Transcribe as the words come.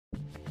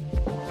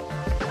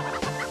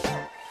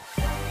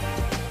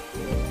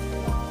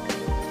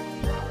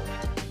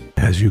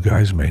As you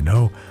guys may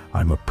know,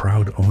 I'm a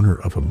proud owner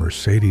of a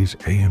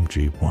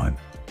Mercedes-AMG ONE.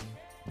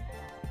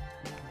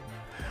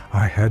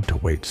 I had to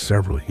wait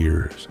several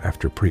years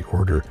after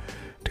pre-order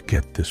to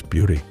get this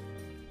beauty.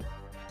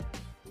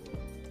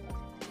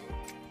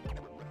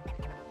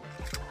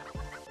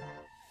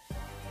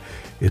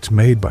 It's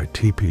made by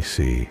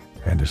TPC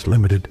and is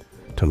limited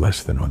to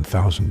less than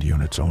 1,000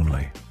 units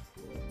only.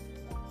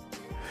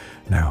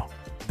 Now,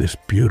 this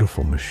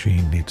beautiful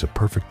machine needs a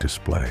perfect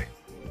display.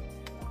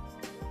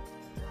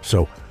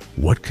 So,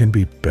 what can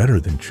be better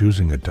than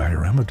choosing a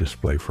diorama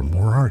display from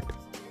MoreArt?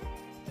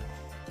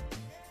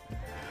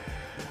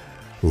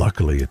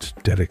 Luckily, it's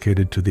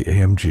dedicated to the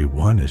AMG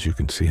ONE, as you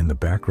can see in the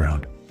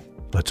background.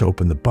 Let's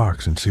open the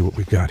box and see what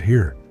we got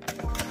here.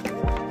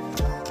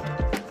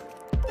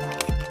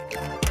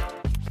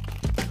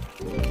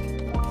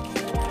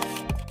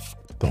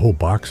 The whole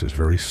box is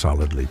very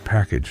solidly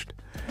packaged,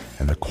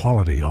 and the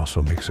quality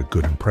also makes a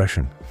good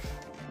impression.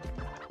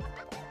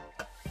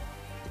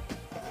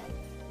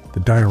 The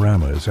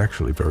diorama is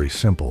actually very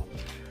simple.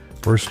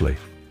 Firstly,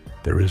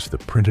 there is the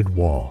printed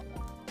wall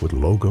with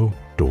logo,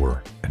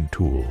 door, and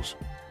tools.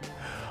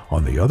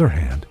 On the other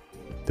hand,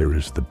 there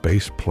is the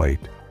base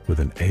plate with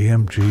an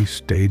AMG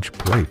stage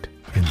plate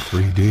in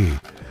 3D.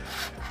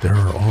 There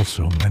are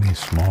also many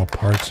small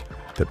parts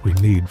that we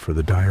need for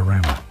the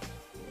diorama,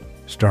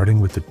 starting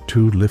with the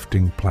two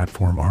lifting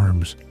platform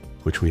arms,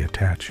 which we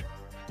attach.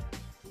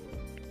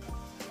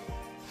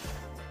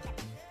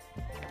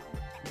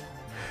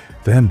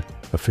 Then,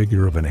 a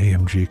figure of an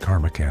AMG car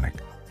mechanic.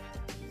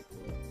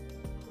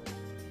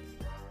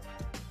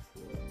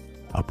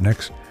 Up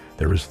next,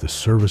 there is the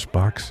service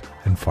box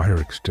and fire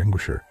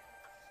extinguisher.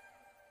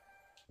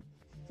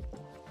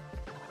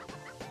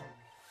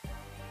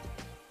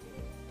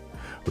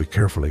 We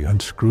carefully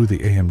unscrew the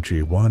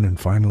AMG ONE and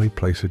finally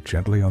place it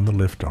gently on the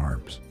lift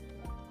arms.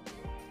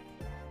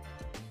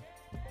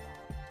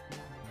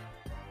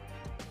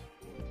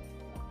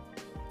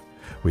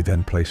 We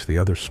then place the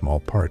other small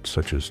parts,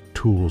 such as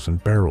tools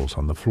and barrels,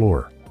 on the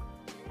floor.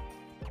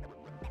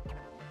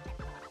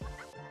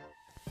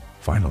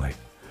 Finally,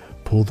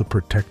 pull the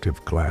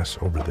protective glass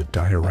over the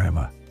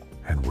diorama,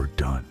 and we're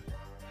done.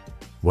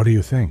 What do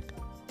you think?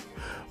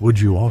 Would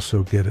you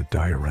also get a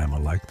diorama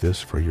like this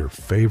for your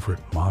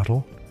favorite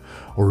model?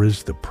 Or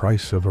is the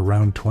price of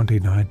around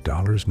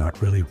 $29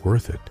 not really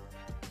worth it?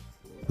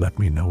 Let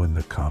me know in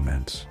the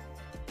comments.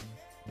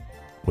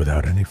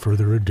 Without any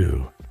further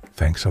ado,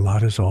 thanks a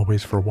lot as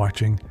always for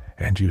watching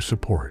and your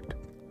support.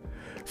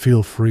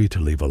 Feel free to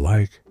leave a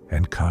like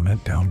and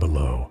comment down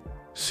below.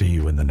 See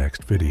you in the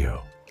next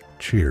video.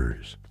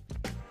 Cheers.